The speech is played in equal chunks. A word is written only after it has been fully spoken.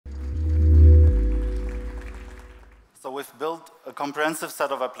we've built a comprehensive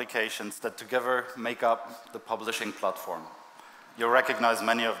set of applications that together make up the publishing platform. You'll recognize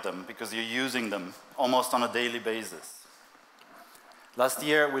many of them because you're using them almost on a daily basis. Last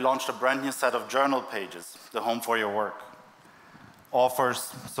year, we launched a brand new set of journal pages, the home for your work.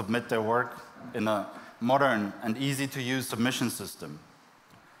 Authors submit their work in a modern and easy-to-use submission system.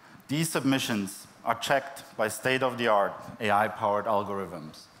 These submissions are checked by state-of-the-art AI-powered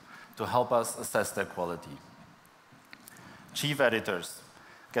algorithms to help us assess their quality. Chief editors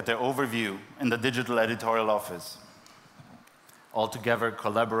get their overview in the digital editorial office. All together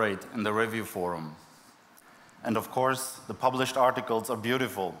collaborate in the review forum. And of course, the published articles are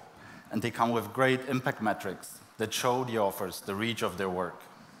beautiful, and they come with great impact metrics that show the authors the reach of their work.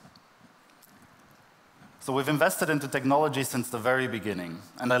 So we've invested into technology since the very beginning,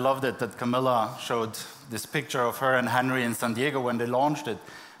 and I loved it that Camilla showed this picture of her and Henry in San Diego when they launched it,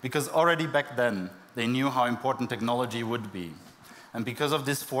 because already back then, they knew how important technology would be. And because of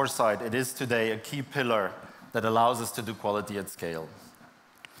this foresight, it is today a key pillar that allows us to do quality at scale.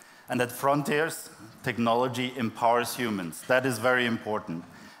 And at Frontiers, technology empowers humans. That is very important.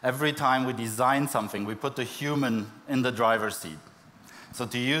 Every time we design something, we put the human in the driver's seat. So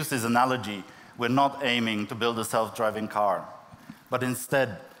to use this analogy, we're not aiming to build a self-driving car, but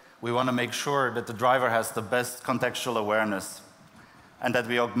instead, we want to make sure that the driver has the best contextual awareness and that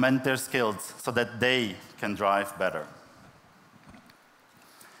we augment their skills so that they can drive better.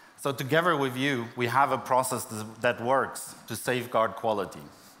 So together with you, we have a process that works to safeguard quality.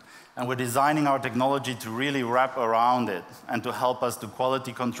 And we're designing our technology to really wrap around it and to help us do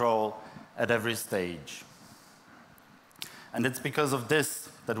quality control at every stage. And it's because of this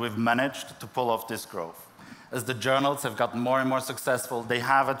that we've managed to pull off this growth. As the journals have gotten more and more successful, they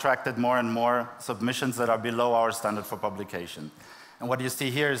have attracted more and more submissions that are below our standard for publication. And what you see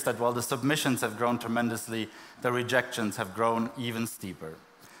here is that while the submissions have grown tremendously, the rejections have grown even steeper.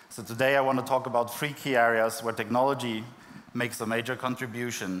 So today I want to talk about 3 key areas where technology makes a major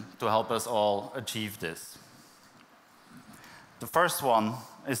contribution to help us all achieve this. The first one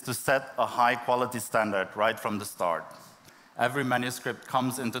is to set a high quality standard right from the start. Every manuscript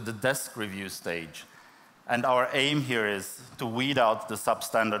comes into the desk review stage, and our aim here is to weed out the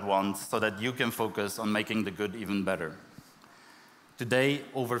substandard ones so that you can focus on making the good even better. Today,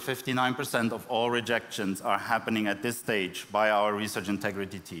 over 59% of all rejections are happening at this stage by our research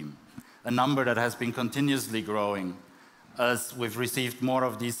integrity team, a number that has been continuously growing as we've received more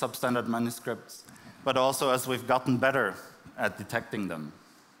of these substandard manuscripts, but also as we've gotten better at detecting them.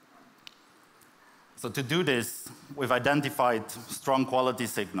 So to do this, we've identified strong quality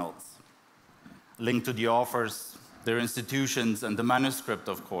signals linked to the authors, their institutions, and the manuscript,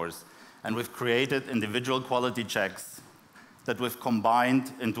 of course, and we've created individual quality checks that we've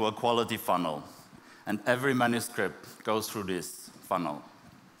combined into a quality funnel, and every manuscript goes through this funnel.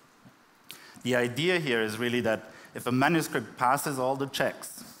 The idea here is really that if a manuscript passes all the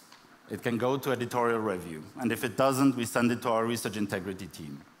checks, it can go to editorial review, and if it doesn't, we send it to our research integrity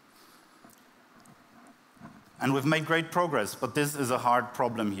team. And we've made great progress, but this is a hard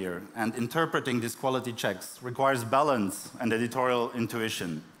problem here, and interpreting these quality checks requires balance and editorial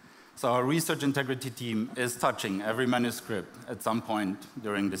intuition. So our research integrity team is touching every manuscript at some point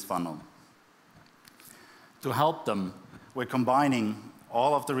during this funnel. To help them, we're combining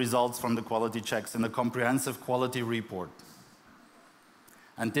all of the results from the quality checks in a comprehensive quality report.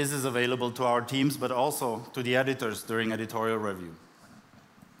 And this is available to our teams, but also to the editors during editorial review.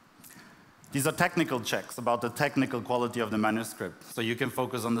 These are technical checks about the technical quality of the manuscript, so you can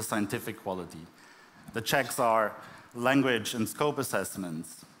focus on the scientific quality. The checks are language and scope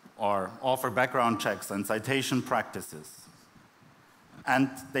assessments, or author background checks and citation practices. And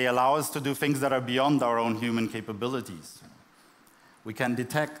they allow us to do things that are beyond our own human capabilities. We can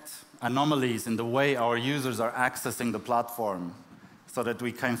detect anomalies in the way our users are accessing the platform so that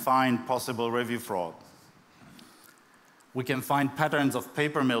we can find possible review fraud. We can find patterns of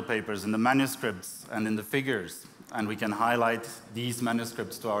paper mill papers in the manuscripts and in the figures, and we can highlight these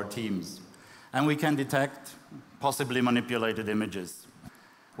manuscripts to our teams. And we can detect possibly manipulated images,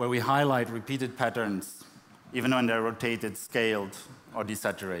 where we highlight repeated patterns, even when they're rotated, scaled, or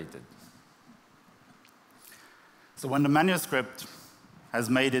desaturated. So when the manuscript has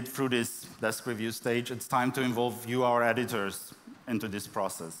made it through this desk review stage, it's time to involve you, our editors, into this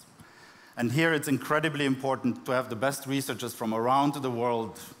process. And here it's incredibly important to have the best researchers from around the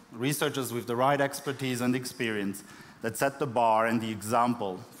world, researchers with the right expertise and experience that set the bar and the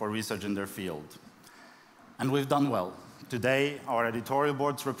example for research in their field. And we've done well. Today, our editorial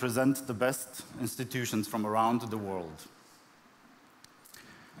boards represent the best institutions from around the world.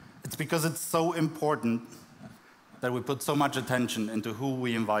 It's because it's so important that we put so much attention into who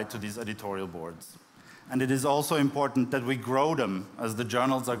we invite to these editorial boards. And it is also important that we grow them as the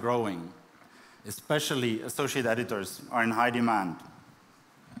journals are growing. Especially associate editors are in high demand.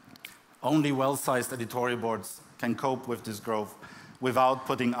 Only well-sized editorial boards can cope with this growth without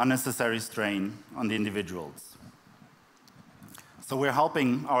putting unnecessary strain on the individuals. So we're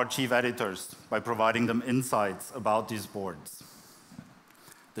helping our chief editors by providing them insights about these boards.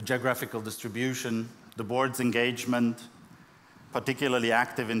 The geographical distribution, the board's engagement, particularly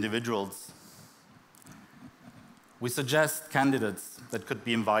active individuals. We suggest candidates that could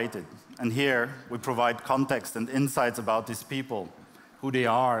be invited. And here we provide context and insights about these people, who they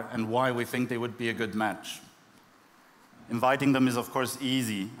are and why we think they would be a good match. Inviting them is, of course,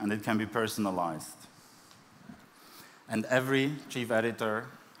 easy, and it can be personalized. And every chief editor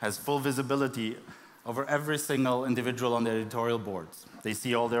has full visibility over every single individual on the editorial boards. They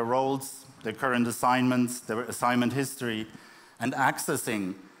see all their roles, their current assignments, their assignment history, and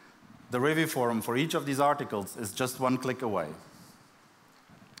accessing the review forum for each of these articles is just one click away.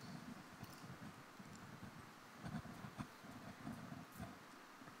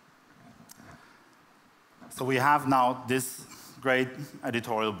 So we have now this great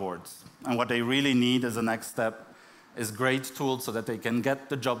editorial boards. And what they really need as a next step is great tools so that they can get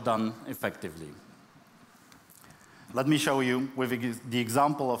the job done effectively. Let me show you with the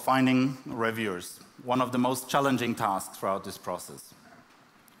example of finding reviewers, one of the most challenging tasks throughout this process.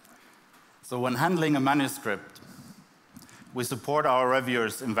 So when handling a manuscript, we support our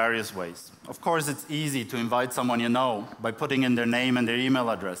reviewers in various ways. Of course, it's easy to invite someone you know by putting in their name and their email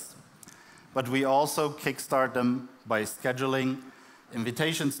address. But we also kickstart them by scheduling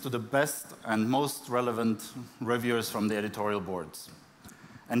invitations to the best and most relevant reviewers from the editorial boards.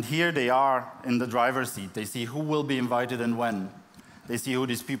 And here they are in the driver's seat. They see who will be invited and when. They see who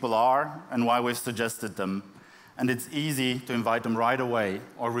these people are and why we've suggested them. And it's easy to invite them right away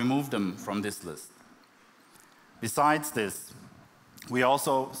or remove them from this list. Besides this, we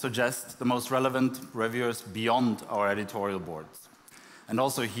also suggest the most relevant reviewers beyond our editorial boards. And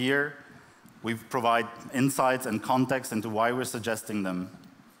also here, we provide insights and context into why we're suggesting them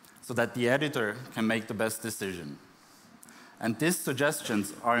so that the editor can make the best decision. And these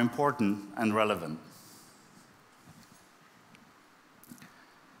suggestions are important and relevant.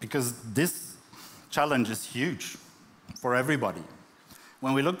 Because this challenge is huge for everybody.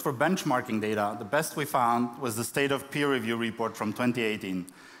 When we looked for benchmarking data, the best we found was the State of Peer Review report from 2018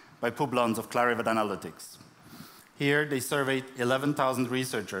 by Publons of Clarivate Analytics. Here, they surveyed 11,000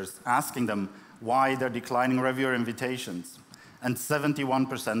 researchers, asking them why they're declining reviewer invitations. And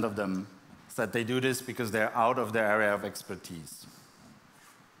 71% of them said they do this because they're out of their area of expertise.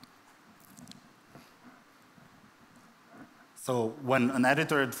 So when an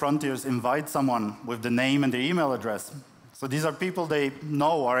editor at Frontiers invites someone with the name and the email address, so these are people they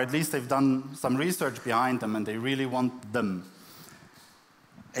know, or at least they've done some research behind them, and they really want them.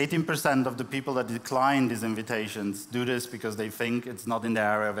 18% of the people that decline these invitations do this because they think it's not in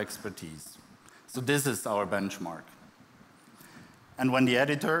their area of expertise. So this is our benchmark. And when the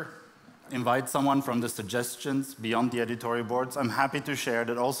editor invites someone from the suggestions beyond the editorial boards, I'm happy to share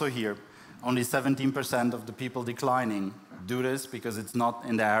that also here, only 17% of the people declining do this because it's not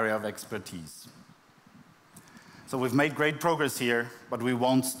in the area of expertise. So we've made great progress here, but we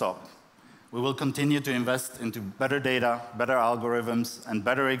won't stop. We will continue to invest into better data, better algorithms, and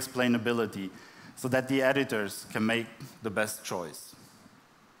better explainability so that the editors can make the best choice.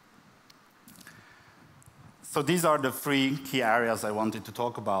 So these are the 3 key areas I wanted to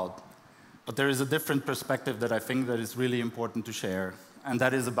talk about. But there is a different perspective that I think that is really important to share, and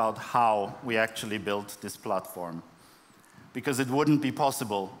that is about how we actually built this platform. Because it wouldn't be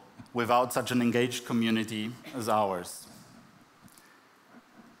possible without such an engaged community as ours.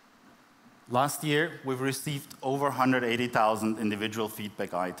 Last year, we've received over 180,000 individual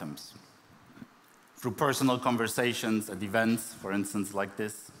feedback items through personal conversations at events, for instance, like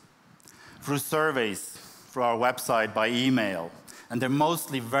this, through surveys, through our website, by email, and they're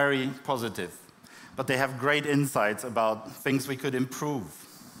mostly very positive, but they have great insights about things we could improve.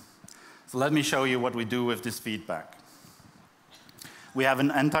 So let me show you what we do with this feedback. We have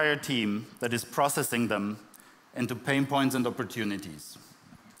an entire team that is processing them into pain points and opportunities.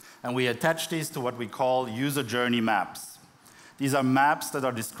 And we attach these to what we call user journey maps. These are maps that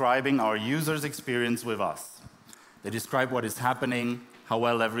are describing our users' experience with us. They describe what is happening, how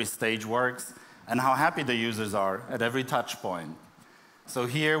well every stage works, and how happy the users are at every touch point. So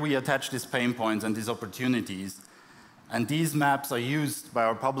here we attach these pain points and these opportunities, and these maps are used by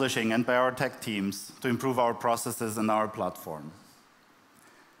our publishing and by our tech teams to improve our processes and our platform.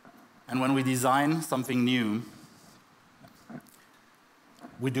 And when we design something new,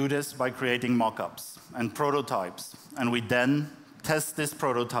 We do this by creating mock-ups and prototypes, and we then test these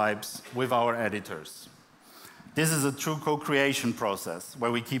prototypes with our editors. This is a true co-creation process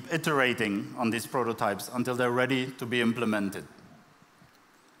where we keep iterating on these prototypes until they're ready to be implemented.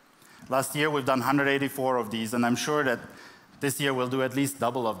 Last year, we've done 184 of these, and I'm sure that this year we'll do at least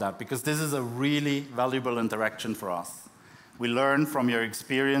double of that, because this is a really valuable interaction for us. We learn from your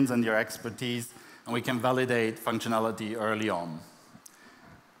experience and your expertise, and we can validate functionality early on.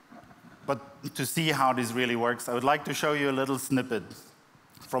 But to see how this really works, I would like to show you a little snippet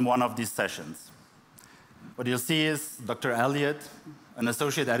from one of these sessions. What you'll see is Dr. Elliott, an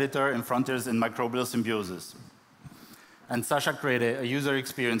associate editor in Frontiers in Microbial Symbiosis, and Sasha Krede, a user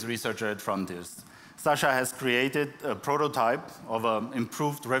experience researcher at Frontiers. Sasha has created a prototype of an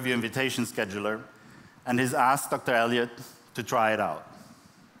improved review invitation scheduler and has asked Dr. Elliott to try it out.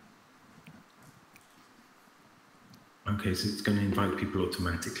 Okay, so it's going to invite people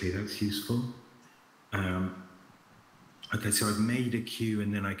automatically. That's useful. Okay, so I've made a queue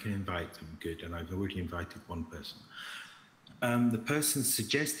and then I can invite them. Good, and I've already invited one person. The person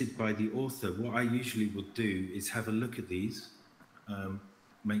suggested by the author, what I usually will do is have a look at these,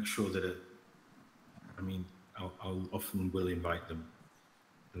 make sure that, I'll often will invite them.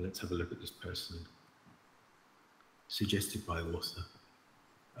 But let's have a look at this person. Suggested by author.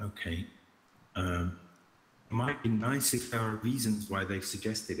 Okay. It might be nice if there are reasons why they've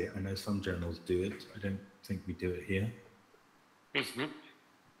suggested it. I know some journals do it. I don't think we do it here.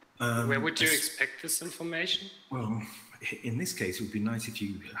 Mm-hmm. Where would you expect this information? Well, in this case, it would be nice if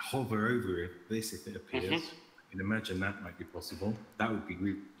you hover over this if it appears. Mm-hmm. I can imagine that might be possible. That would be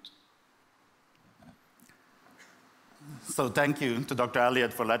great. So thank you to Dr.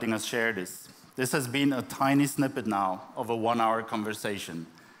 Elliott for letting us share this. This has been a tiny snippet now of a 1-hour conversation.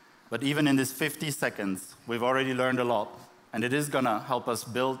 But even in this 50 seconds, we've already learned a lot, and it is going to help us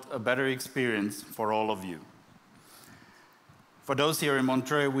build a better experience for all of you. For those here in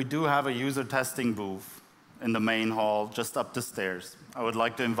Montreux, we do have a user testing booth in the main hall just up the stairs. I would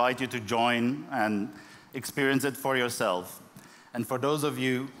like to invite you to join and experience it for yourself. And for those of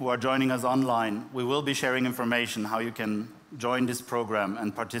you who are joining us online, we will be sharing information how you can join this program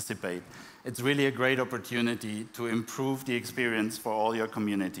and participate. It's really a great opportunity to improve the experience for all your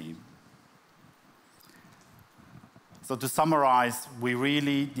community. So to summarize, we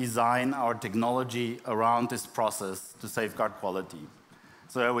really design our technology around this process to safeguard quality,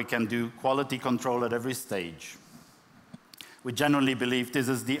 so that we can do quality control at every stage. We genuinely believe this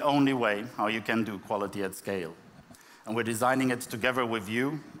is the only way how you can do quality at scale. And we're designing it together with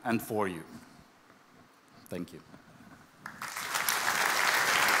you and for you. Thank you.